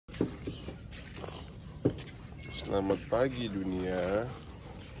Selamat pagi dunia.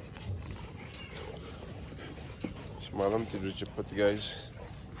 Semalam tidur cepet guys.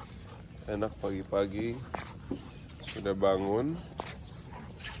 Enak pagi-pagi. Sudah bangun.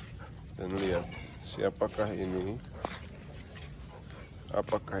 Dan lihat, siapakah ini?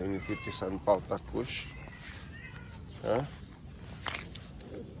 Apakah ini titisan paltakus? Hah?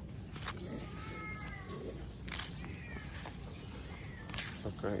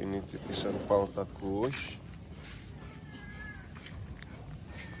 Apakah ini titisan paltakus?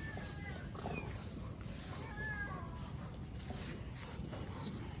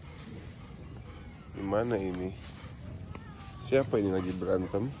 Gimana ini? Siapa ini lagi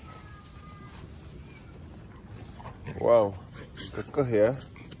berantem? Wow, kekeh ya.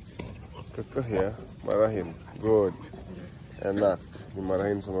 Kekeh ya, marahin. Good. Enak,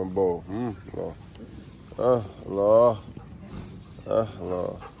 dimarahin sama Bo. Loh. Loh.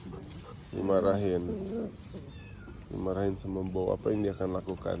 Dimarahin sama Bo. Apa yang dia akan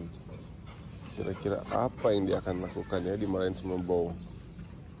lakukan? Kira-kira apa yang dia akan lakukan ya dimarahin sama Bo?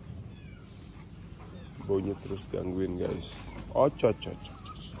 Baunya terus gangguin guys.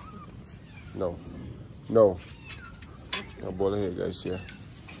 No. Nggak boleh ya guys ya.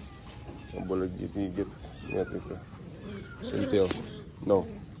 Nggak boleh gigit. Lihat itu. Sentil. No.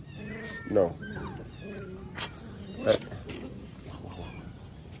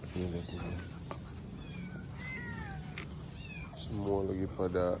 Ini lihat ini. Semua lagi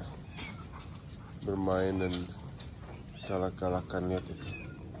pada bermain dan kalak-kalakan, lihat itu.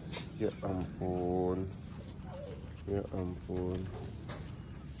 Ya ampun.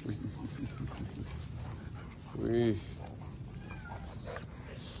 Wih.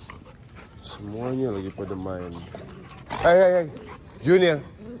 Semuanya lagi pada main. Hey. Junior.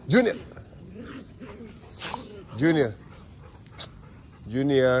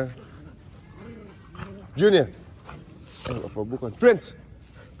 Apa bukan? Prince.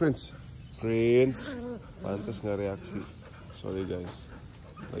 Pantas nggak reaksi. Sorry guys.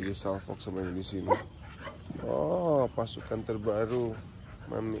 Lagi salfok sama yang di sini. Oh, pasukan terbaru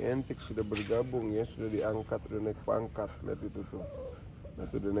Mami Entik sudah bergabung ya, sudah diangkat, sudah naik pangkat. Lihat itu tuh.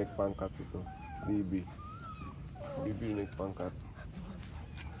 Itu udah naik pangkat itu. Bibi naik pangkat.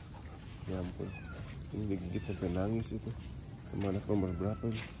 Ya ampun. Ini digigit sampai nangis itu. Sama anak nomor berapa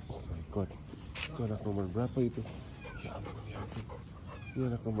ini? Oh my god. Itu anak nomor berapa itu? Ya ampun. Ini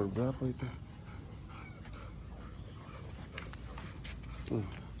anak nomor berapa itu?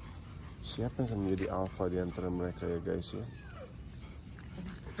 Siapa yang akan menjadi alpha di antara mereka ya guys ya?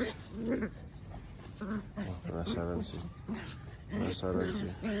 Oh, penasaran sih.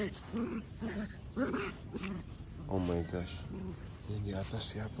 Oh my gosh. Ini di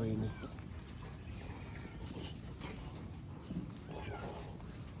atas siapa ini?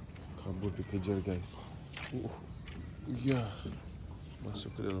 Kabur dikejar guys. Iya.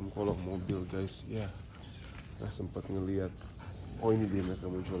 Masuk ke dalam kolong mobil guys. Ya. Gak sempat ngelihat. Oh ini dia, mereka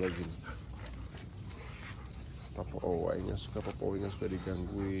muncul lagi nih. Papa Owe nggak suka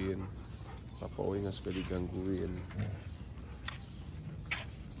digangguin.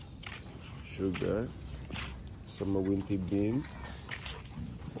 Sugar sama Winty Bean,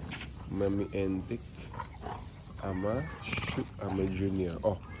 Mami Entik sama Junior.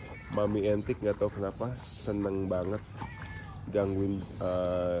 Oh, Mami Entik nggak tahu kenapa seneng banget gangguin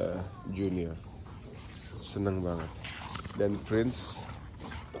Junior, seneng banget. Dan Prince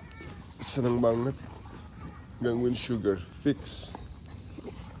seneng banget gangguin Sugar. Fix,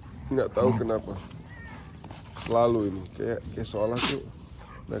 nggak tahu kenapa selalu ini kayak seolah tuh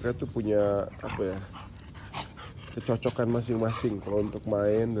mereka tuh punya apa ya, kecocokan masing-masing kalau untuk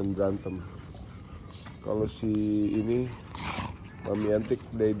main dan berantem. Kalau si ini Mami Antik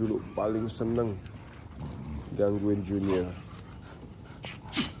dari dulu paling seneng gangguin Junior.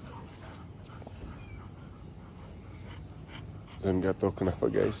 Dan gak tau kenapa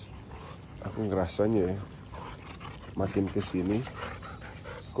guys, aku ngerasanya ya, makin kesini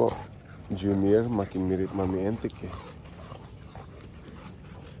kok Junior makin mirip Mami Entik ya.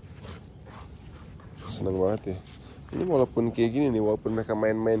 Seneng banget ya. Ini walaupun kayak gini nih, walaupun mereka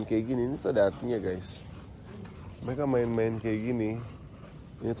main-main kayak gini, ini tuh ada artinya guys. Mereka main-main kayak gini,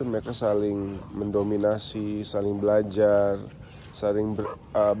 ini tuh mereka saling mendominasi, saling belajar,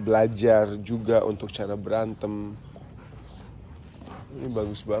 belajar juga untuk cara berantem. Ini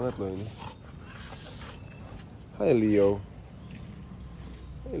bagus banget loh ini. Hai Leo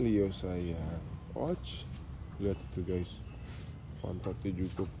saya. Lihat itu guys. Pantatnya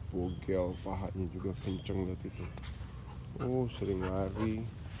juga bogel, pahanya juga kenceng, lihat itu. Oh, sering lari.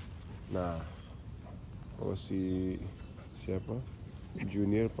 Nah, kalau siapa?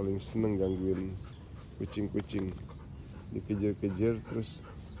 Junior paling seneng gangguin kucing-kucing dikejar-kejar terus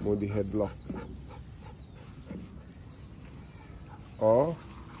mau di headlock. Oh,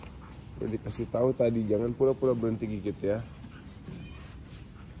 udah dikasih tahu tadi jangan pura-pura berhenti gigit ya.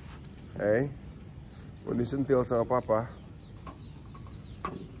 Mau disentil sama papa?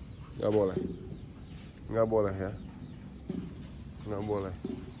 Nggak boleh. Nggak boleh ya. Nggak boleh.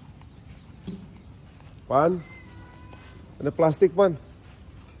 Pan, ada plastik Pan.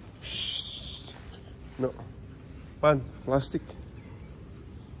 Shh. No. Pan, plastik.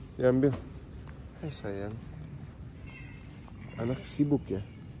 Diambil. Hai sayang. Anak sibuk ya.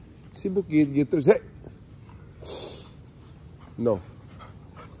 Sibuk gigit-gigit terus. Hei. No.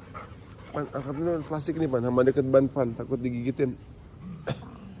 Pan, angkat dulu plastik nih Pan. Sama deket ban Pan. Takut digigitin.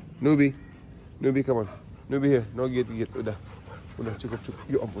 Nubi. Nubi, come on. Nubi here. No gigit-gigit. Udah cukup.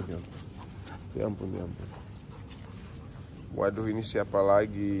 Ya ampun. Ya ampun. Waduh, ini siapa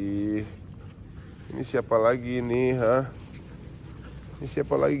lagi? Ini siapa lagi nih, ha? Ini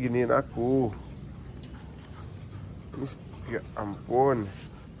siapa lagi giniin aku? Ini, ya ampun.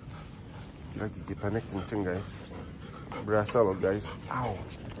 Gila, gigitannya kenceng guys. Berasa loh guys. Au.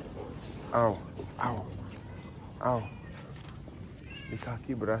 Di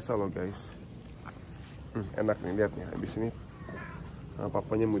kaki berasa loh guys. Enak nih, lihat nih. Habis ini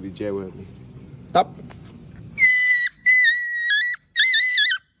papanya mau dijewel nih. Tap.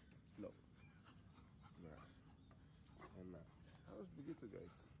 Enak. Harus begitu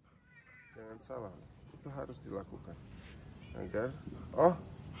guys. Jangan salah. Itu harus dilakukan. Agar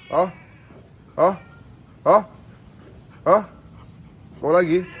mau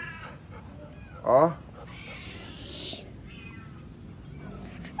lagi?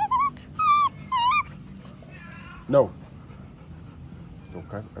 No. Tuh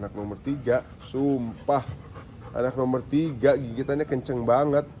kan, anak nomor 3. Sumpah, anak nomor 3 gigitannya kenceng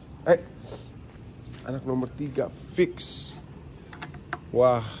banget. Anak nomor 3 fix.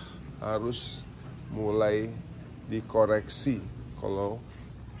 Wah, harus mulai dikoreksi kalau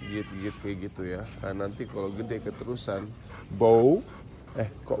gigit-gigit kayak gitu ya. Karena nanti kalau gede keterusan bau.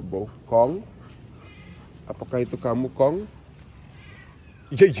 Kok bau? Kong? Apakah itu kamu Kong?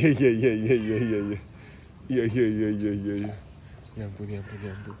 Iya. Ya ampun,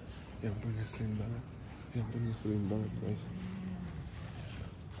 ngeselin banget guys.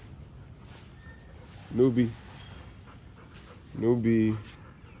 Nubi. Nubi,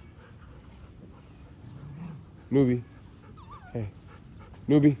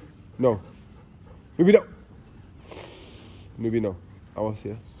 no. Nubi, no. Awas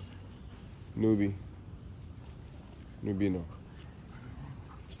ya. Nubi, no.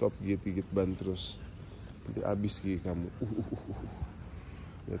 Stop gigit ban terus. Nanti habis gigi kamu.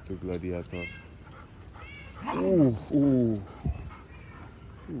 Lihat tuh gladiator.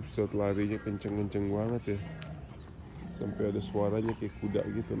 Saat larinya kenceng banget ya. Sampai ada suaranya kayak kuda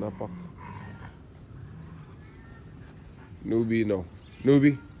gitu napak. Nubi, no.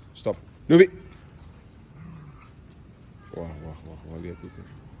 Nubi, stop. Nubi. Wah, lihat itu.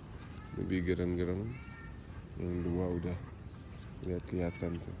 Nubi gereng-gereng. Yang 2 udah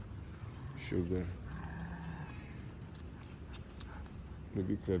kelihatan tuh. Sugar.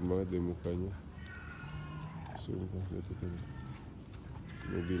 Nubi keren banget deh mukanya. Sumpah, lihat itu.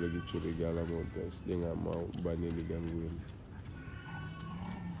 Nubi lagi curiga lah mau guys. Dia nggak mau bannya digangguin.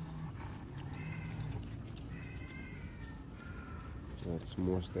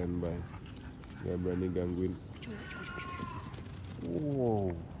 Semua standby, nggak berani gangguin.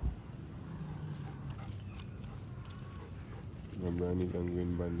 Wow, nggak berani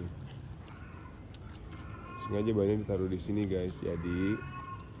gangguin bannya. Sengaja bannya ditaruh di sini guys. Jadi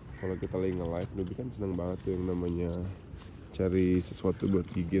kalau kita lagi nge-live, Nubi kan seneng banget tuh yang namanya cari sesuatu buat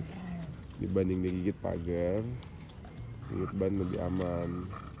gigit. Dibanding dia gigit pagar, gigit ban lebih aman.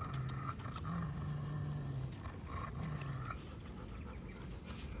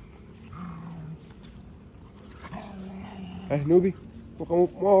 Nubi,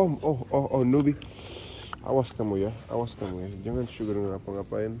 kamu mau? Nubi, awas kamu ya, jangan Sugar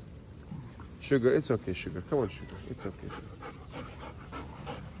ngapa-ngapain. Sugar, it's okay Sugar, come on Sugar, it's okay.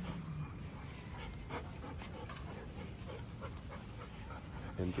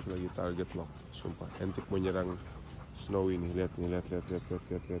 Entik lagi target lock, sumpah. Entik mau nyerang Snowy nih, lihat nih.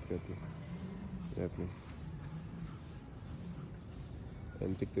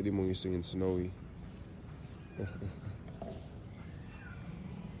 Entik tadi mau ngisengin Snowy.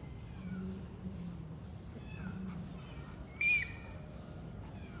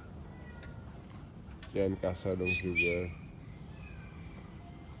 Jangan kasar dong Sugar.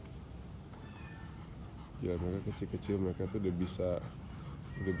 Ya mereka kecil-kecil, mereka tuh udah bisa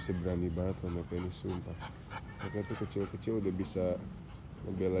Udah bisa berani banget loh mereka ini, sumpah. Mereka tuh kecil-kecil udah bisa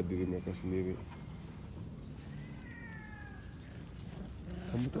membela diri mereka sendiri.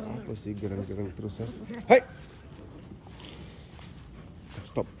 Kamu tuh apa sih gerang-gerang terus ya? Hai!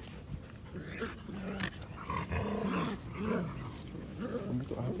 Stop. Kamu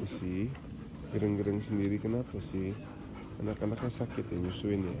tuh apa sih? Gereng-gereng sendiri kenapa sih? Anak-anaknya sakit ya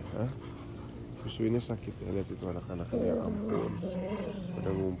nyusuin ya? Hah? Nyusuinnya sakit ya? Lihat itu anak-anaknya, ya ampun.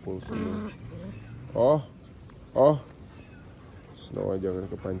 Pada ngumpul semua. Oh. Snow jangan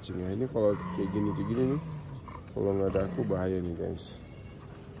kepancing ya. Ini kalau kayak gini nih, kalau nggak ada aku bahaya nih guys.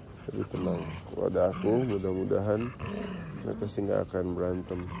 Tapi tenang, kalau ada aku mudah-mudahan mereka sih nggak akan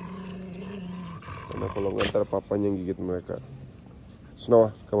berantem. Karena kalau nggak ntar papanya yang gigit mereka.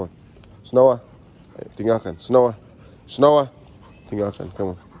 Snow, come on. Snow, ayo, tinggalkan. Snow, tinggalkan,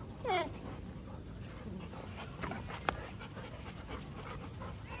 come on.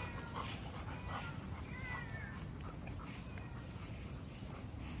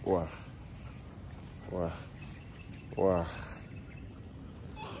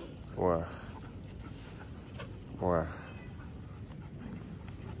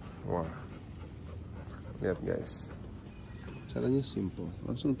 Wah. Lihat guys. Caranya simple.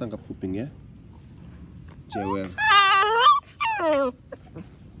 Langsung tangkap kuping ya. Jewer.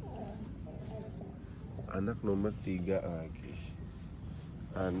 Anak nomor 3 lagi.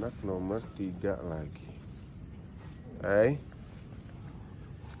 Anak nomor 3 lagi. Hai.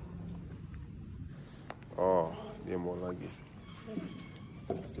 Oh, dia mau lagi.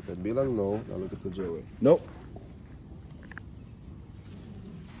 Kita bilang no, lalu kita jewer. No.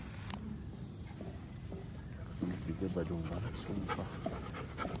 Tiga badung banget,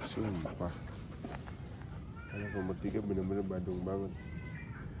 sumpah. Anak nomor 3 bener-bener badung banget.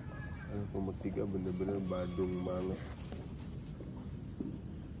 Anak nomor 3 bener-bener badung banget.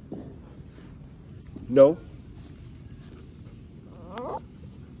 No.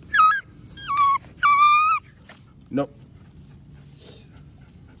 No.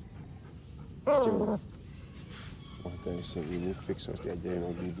 Wah guys, yang ini fix harus diajarin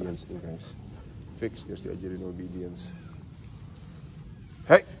obedience nih guys. Fix harus diajarin obedience.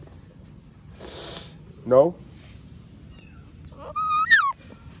 Hey. No.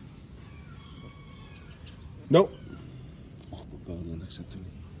 No. Oh, bakal anak satu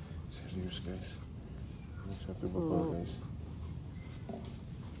nih. Serius guys. Anak satu bakal guys.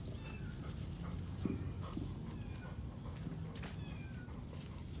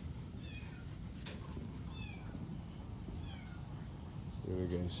 Ini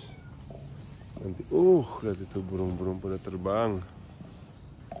guys. Nanti, lihat itu burung-burung pada terbang.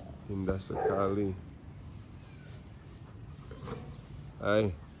 Indah sekali. Hai.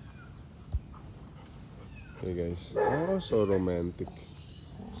 Hey guys. Oh, so romantic.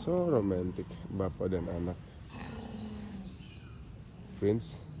 So romantic. Bapak dan anak.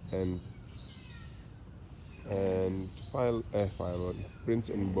 Prince and Violet.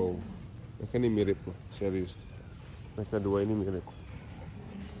 Prince and Bow. Mereka ini mirip loh, serius. Mereka dua ini mirip.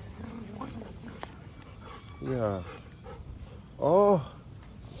 Ya. Oh.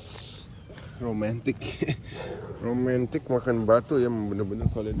 Romantic. Romantic makan batu ya, bener-bener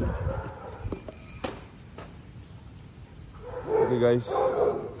kalian. Oke guys.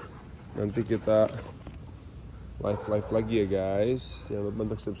 Nanti kita live lagi ya guys. Jangan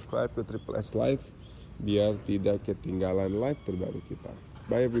lupa untuk subscribe ke Triple S Live biar tidak ketinggalan live terbaru kita.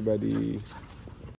 Bye everybody.